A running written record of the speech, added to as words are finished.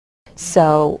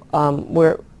So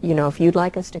if you'd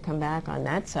like us to come back on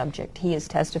that subject, he has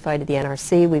testified to the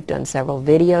NRC. We've done several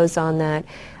videos on that.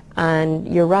 And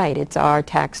you're right, it's our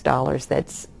tax dollars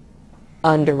that's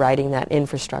underwriting that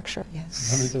infrastructure.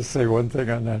 Yes. Let me just say one thing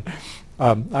on that.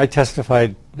 I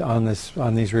testified on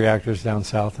these reactors down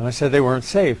south, and I said they weren't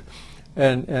safe.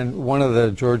 And one of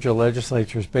the Georgia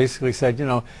legislators basically said,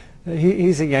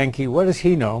 he's a Yankee. What does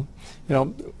he know?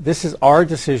 This is our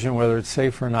decision whether it's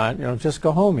safe or not. Just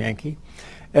go home, Yankee.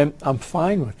 And I'm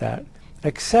fine with that,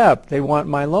 except they want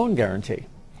my loan guarantee.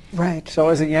 Right. So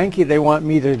as a Yankee, they want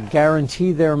me to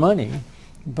guarantee their money,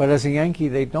 but as a Yankee,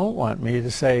 they don't want me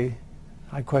to say,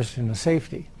 I question the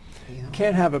safety. Yeah. You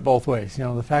can't have it both ways.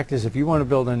 The fact is, if you want to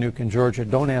build a nuke in Georgia,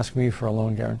 don't ask me for a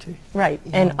loan guarantee. Right.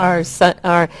 Yeah. And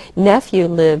our nephew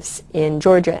lives in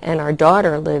Georgia, and our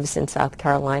daughter lives in South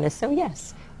Carolina. So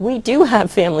yes, we do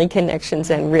have family connections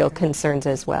and real concerns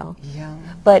as well. Yeah.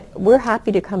 But we're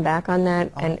happy to come back on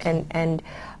that. Okay. And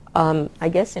I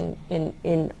guess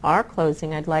in our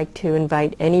closing, I'd like to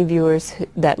invite any viewers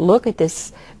that look at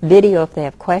this video, if they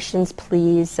have questions,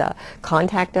 please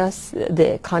contact us.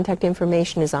 The contact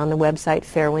information is on the website,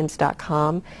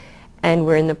 fairewinds.com. And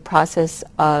we're in the process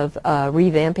of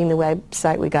revamping the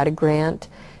website. We got a grant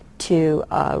to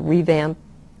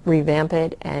revamp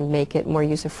it and make it more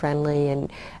user-friendly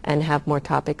and have more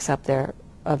topics up there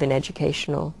of an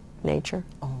educational nature.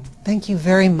 Oh, thank you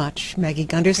very much, Maggie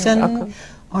Gundersen. You're welcome.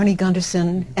 Arnie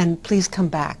Gundersen, and please come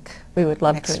back. We would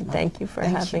love to. Month. Thank you for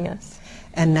having us.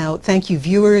 And now, thank you,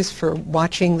 viewers, for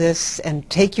watching this, and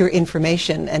take your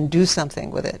information and do something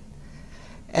with it.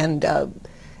 And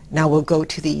now we'll go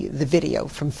to the video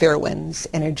from Fairewinds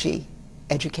Energy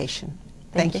Education.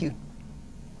 Thank you.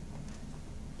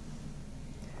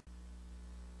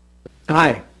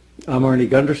 Hi, I'm Arnie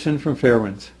Gundersen from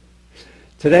Fairewinds.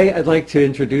 Today I'd like to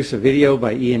introduce a video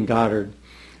by Ian Goddard.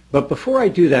 But before I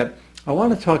do that, I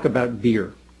want to talk about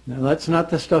beer. Now that's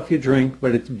not the stuff you drink,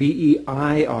 but it's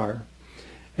B-E-I-R.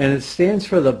 And it stands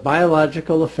for the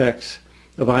biological effects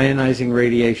of ionizing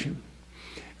radiation.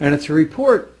 And it's a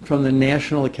report from the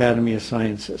National Academy of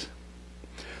Sciences.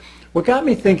 What got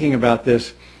me thinking about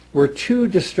this were two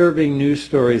disturbing news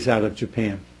stories out of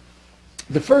Japan.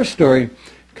 The first story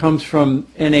comes from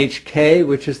NHK,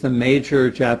 which is the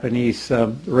major Japanese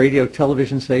radio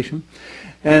television station.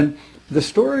 And the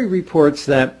story reports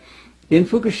that in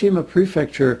Fukushima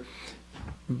Prefecture,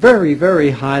 very, very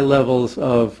high levels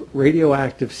of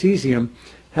radioactive cesium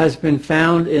has been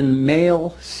found in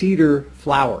male cedar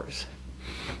flowers.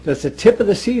 That's the tip of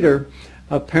the cedar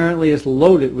apparently is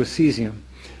loaded with cesium.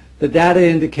 The data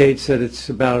indicates that it's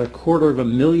about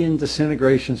 250,000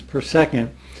 disintegrations per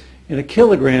second in a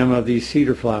kilogram of these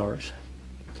cedar flowers.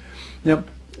 Now,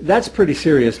 that's pretty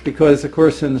serious because, of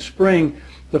course, in the spring,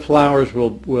 the flowers will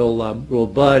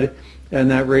bud, and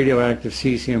that radioactive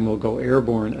cesium will go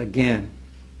airborne again.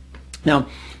 Now,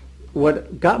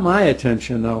 what got my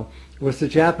attention, though, was the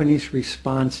Japanese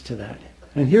response to that.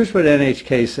 And here's what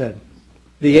NHK said.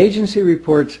 The agency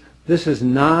reports this is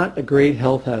not a great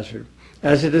health hazard,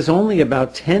 as it is only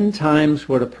about 10 times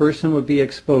what a person would be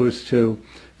exposed to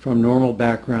from normal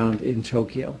background in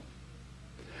Tokyo.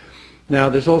 Now,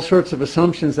 there's all sorts of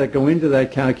assumptions that go into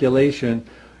that calculation,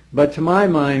 but to my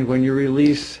mind, when you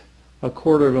release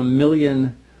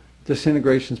 250,000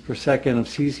 disintegrations per second of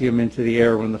cesium into the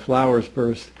air when the flowers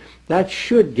burst, that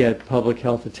should get public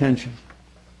health attention.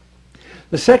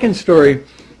 The second story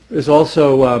is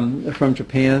also from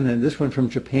Japan, and this one from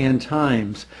Japan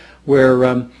Times,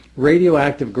 where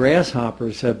radioactive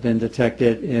grasshoppers have been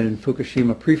detected in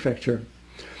Fukushima Prefecture.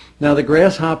 Now, the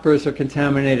grasshoppers are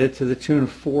contaminated to the tune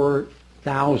of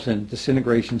 4,000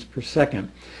 disintegrations per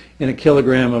second in a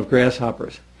kilogram of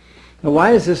grasshoppers. Now,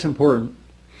 why is this important?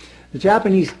 The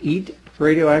Japanese eat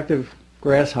radioactive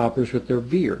grasshoppers with their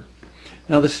beer.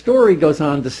 Now, the story goes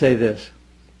on to say this.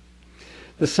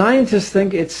 The scientists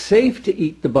think it's safe to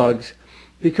eat the bugs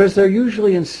because they're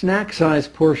usually in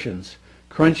snack-sized portions,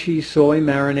 crunchy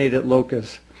soy-marinated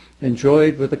locusts,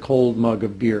 enjoyed with a cold mug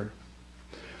of beer.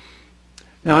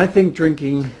 Now, I think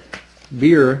drinking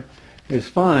beer is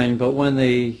fine, but when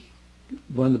the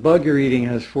bug you're eating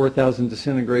has 4,000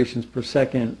 disintegrations per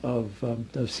second of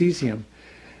cesium,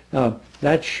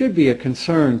 that should be a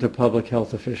concern to public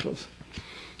health officials.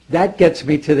 That gets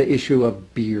me to the issue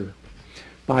of beer,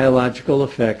 biological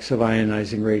effects of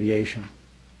ionizing radiation.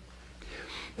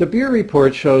 The beer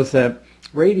report shows that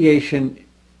radiation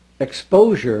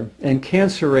exposure and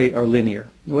cancer rate are linear.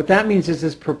 What that means is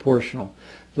it's proportional.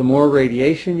 The more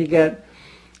radiation you get,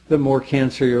 the more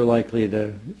cancer you're likely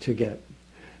to get.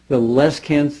 The less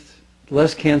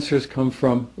less cancers come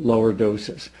from lower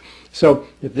doses. So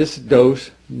if this is dose,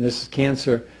 and this is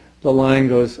cancer, the line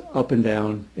goes up and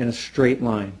down in a straight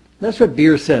line. That's what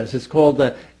beer says. It's called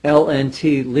the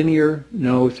LNT, linear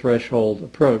no threshold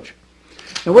approach.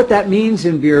 And what that means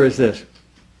in beer is this.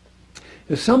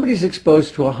 If somebody's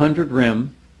exposed to 100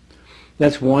 rem,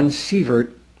 that's 1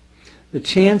 sievert, the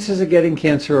chances of getting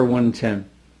cancer are 1 in 10.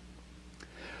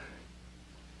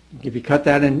 If you cut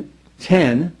that in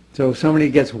 10, so if somebody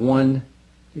gets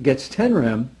 10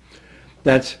 rem,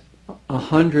 that's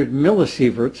 100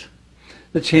 millisieverts,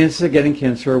 the chances of getting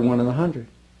cancer are 1 in 100.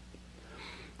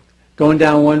 Going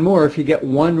down one more, if you get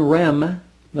 1 rem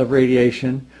of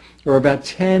radiation, or about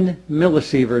 10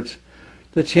 millisieverts,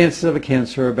 the chances of a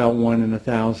cancer are about 1 in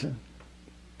 1,000.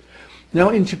 Now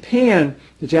in Japan,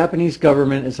 the Japanese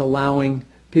government is allowing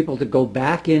people to go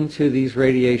back into these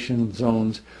radiation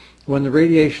zones when the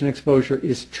radiation exposure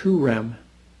is 2 rem.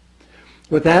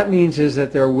 What that means is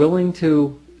that they're willing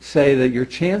to say that your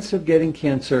chance of getting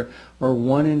cancer are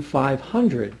 1 in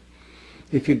 500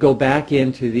 if you go back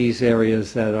into these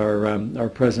areas that are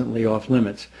presently off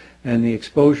limits, and the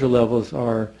exposure levels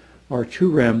are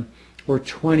 2 rem or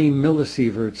 20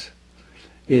 millisieverts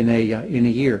in a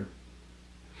year.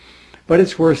 But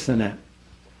it's worse than that.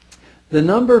 The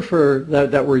number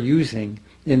that we're using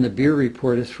in the beer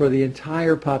report is for the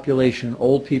entire population,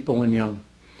 old people and young.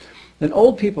 And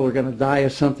old people are going to die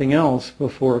of something else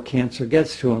before cancer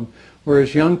gets to them,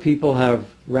 whereas young people have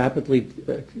rapidly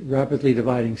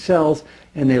dividing cells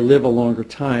and they live a longer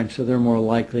time, so they're more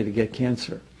likely to get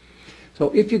cancer. So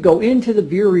if you go into the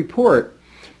beer report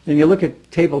and you look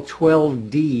at table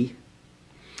 12D,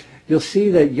 you'll see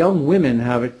that young women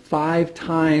have it 5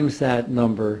 times that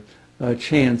number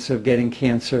chance of getting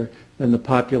cancer than the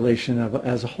population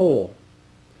as a whole.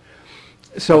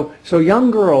 So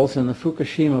young girls in the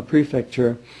Fukushima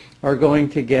prefecture are going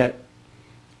to get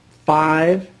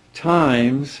 5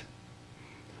 times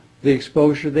the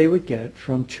exposure they would get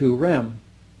from 2 rem.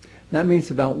 That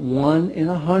means about 1 in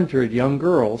 100 young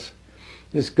girls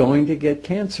is going to get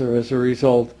cancer as a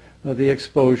result of the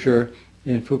exposure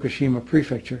in Fukushima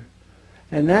prefecture.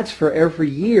 And that's for every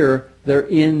year they're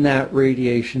in that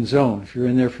radiation zone. If you're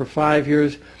in there for 5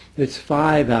 years, it's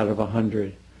 5 out of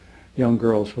 100 young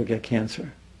girls will get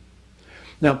cancer.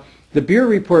 Now, the beer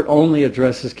report only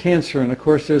addresses cancer, and of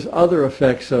course there's other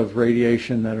effects of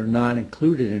radiation that are not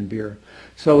included in beer,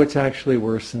 so it's actually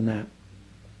worse than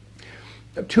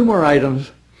that. 2 more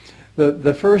items.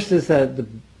 The first is that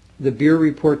the beer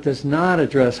report does not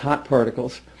address hot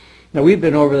particles. Now, we've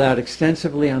been over that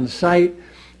extensively on the site,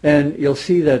 and you'll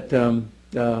see that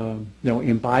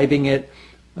imbibing it,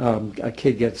 a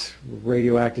kid gets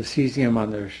radioactive cesium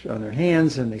on their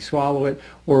hands and they swallow it,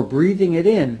 or breathing it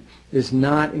in is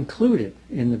not included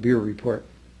in the beer report.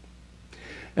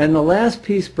 And the last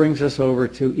piece brings us over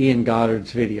to Ian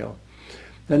Goddard's video.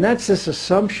 And that's this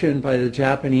assumption by the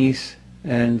Japanese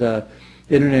and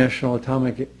International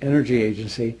Atomic Energy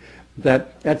Agency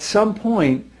that at some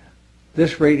point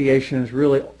this radiation is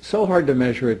really so hard to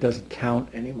measure it doesn't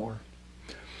count anymore.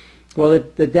 Well,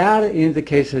 the data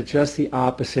indicates that just the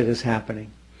opposite is happening.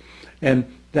 And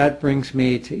that brings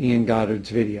me to Ian Goddard's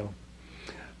video.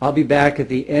 I'll be back at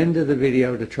the end of the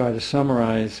video to try to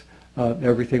summarize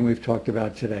everything we've talked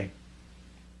about today.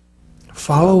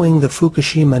 Following the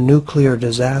Fukushima nuclear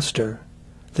disaster,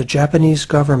 the Japanese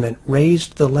government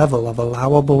raised the level of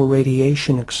allowable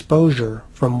radiation exposure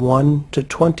from 1 to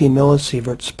 20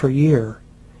 millisieverts per year,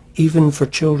 even for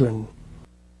children.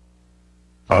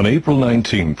 On April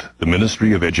 19th, the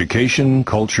Ministry of Education,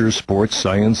 Culture, Sports,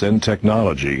 Science, and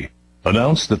Technology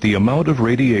announced that the amount of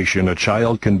radiation a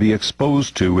child can be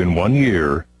exposed to in 1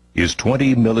 year is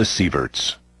 20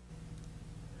 millisieverts.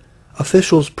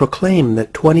 Officials proclaim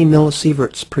that 20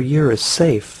 millisieverts per year is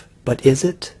safe, but is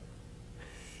it?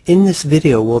 In this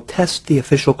video, we'll test the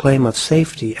official claim of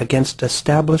safety against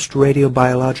established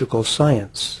radiobiological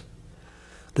science.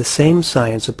 The same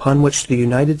science upon which the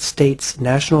United States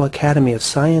National Academy of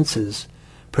Sciences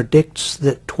predicts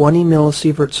that 20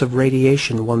 millisieverts of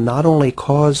radiation will not only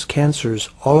cause cancers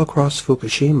all across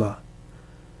Fukushima,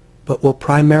 but will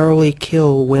primarily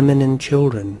kill women and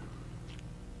children.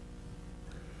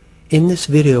 In this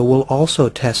video, we'll also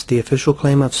test the official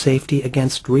claim of safety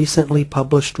against recently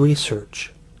published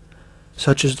research,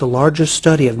 such as the largest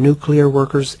study of nuclear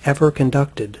workers ever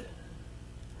conducted.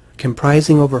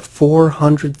 Comprising over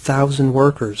 400,000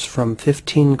 workers from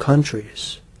 15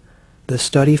 countries, the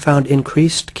study found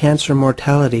increased cancer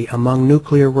mortality among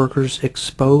nuclear workers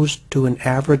exposed to an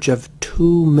average of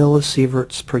 2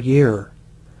 millisieverts per year,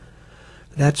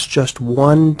 That's just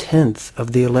 1/10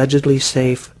 of the allegedly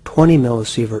safe 20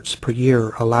 millisieverts per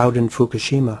year allowed in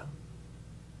Fukushima.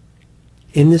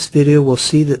 In this video, we'll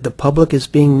see that the public is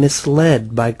being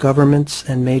misled by governments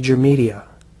and major media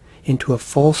into a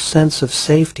false sense of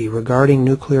safety regarding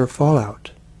nuclear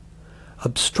fallout,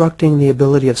 obstructing the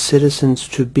ability of citizens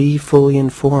to be fully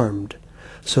informed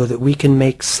so that we can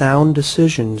make sound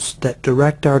decisions that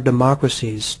direct our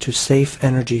democracies to safe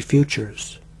energy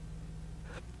futures.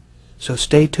 So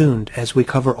stay tuned as we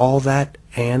cover all that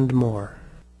and more.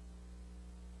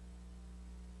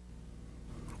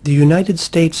 The United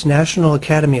States National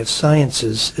Academy of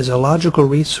Sciences is a logical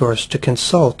resource to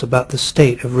consult about the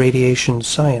state of radiation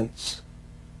science.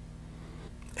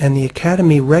 And the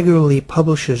Academy regularly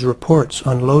publishes reports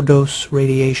on low-dose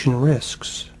radiation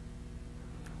risks.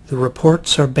 The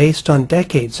reports are based on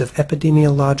decades of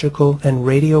epidemiological and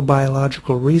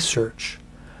radiobiological research,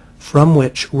 from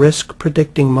which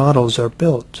risk-predicting models are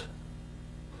built.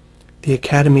 The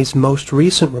Academy's most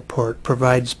recent report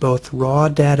provides both raw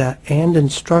data and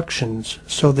instructions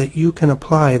so that you can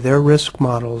apply their risk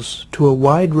models to a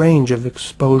wide range of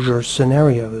exposure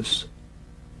scenarios.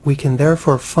 We can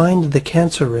therefore find the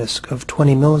cancer risk of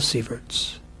 20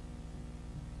 millisieverts.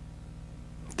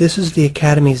 This is the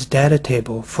Academy's data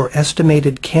table for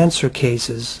estimated cancer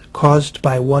cases caused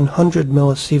by 100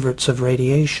 millisieverts of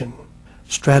radiation,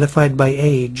 stratified by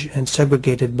age and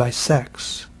segregated by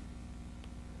sex.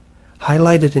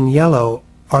 Highlighted in yellow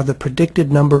are the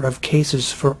predicted number of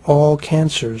cases for all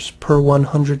cancers per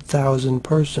 100,000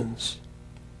 persons.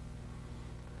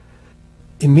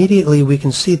 Immediately we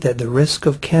can see that the risk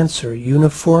of cancer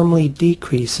uniformly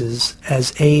decreases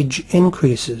as age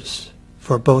increases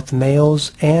for both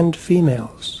males and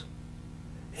females.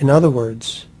 In other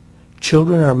words,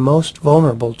 children are most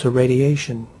vulnerable to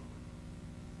radiation.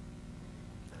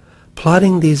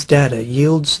 Plotting these data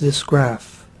yields this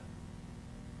graph.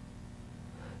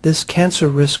 This cancer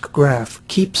risk graph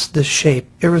keeps this shape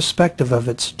irrespective of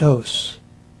its dose.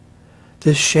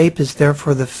 This shape is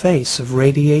therefore the face of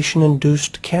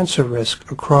radiation-induced cancer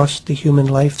risk across the human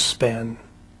lifespan.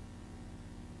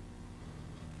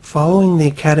 Following the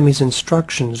Academy's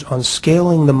instructions on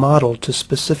scaling the model to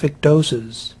specific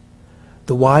doses,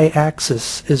 the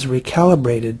y-axis is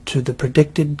recalibrated to the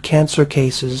predicted cancer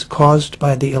cases caused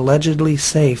by the allegedly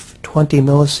safe 20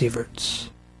 millisieverts.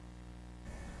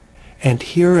 And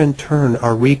here in turn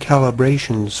are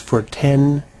recalibrations for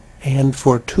 10 and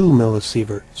for 2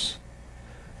 millisieverts.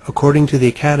 According to the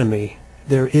Academy,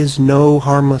 there is no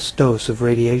harmless dose of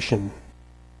radiation.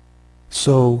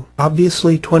 So,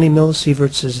 obviously 20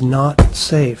 millisieverts is not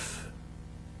safe.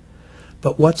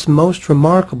 But what's most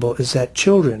remarkable is that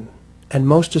children, and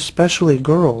most especially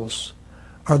girls,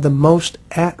 are the most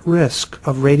at risk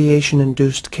of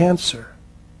radiation-induced cancer.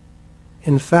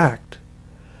 In fact,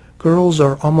 girls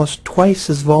are almost twice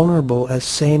as vulnerable as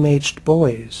same-aged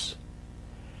boys,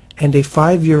 and a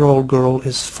 5-year-old girl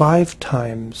is 5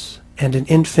 times, and an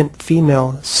infant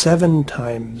female 7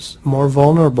 times more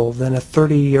vulnerable than a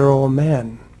 30-year-old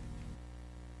man.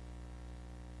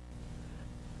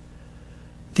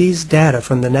 These data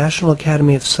from the National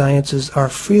Academy of Sciences are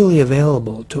freely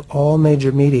available to all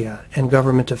major media and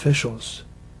government officials.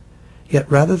 Yet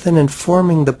rather than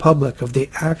informing the public of the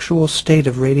actual state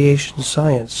of radiation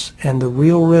science and the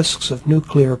real risks of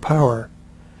nuclear power,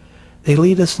 they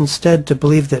lead us instead to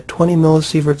believe that 20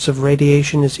 millisieverts of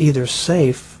radiation is either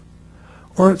safe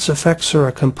or its effects are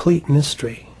a complete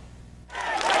mystery.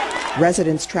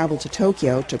 Residents traveled to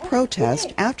Tokyo to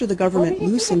protest after the government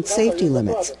loosened safety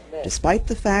limits, despite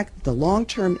the fact that the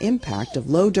long-term impact of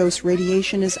low-dose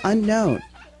radiation is unknown.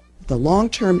 The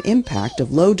long-term impact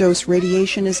of low-dose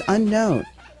radiation is unknown.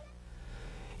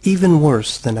 Even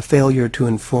worse than a failure to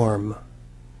inform,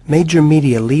 major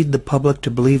media lead the public to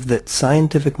believe that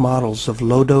scientific models of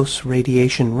low-dose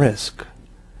radiation risk,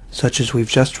 such as we've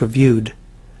just reviewed,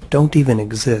 don't even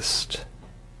exist.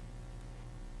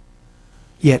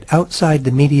 Yet outside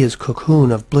the media's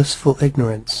cocoon of blissful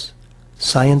ignorance,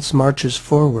 science marches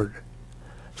forward,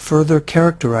 further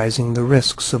characterizing the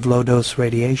risks of low-dose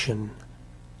radiation.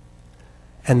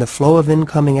 And the flow of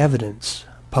incoming evidence,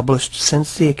 published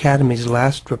since the Academy's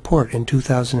last report in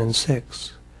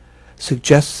 2006,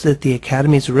 suggests that the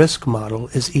Academy's risk model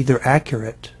is either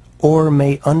accurate or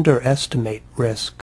may underestimate risk.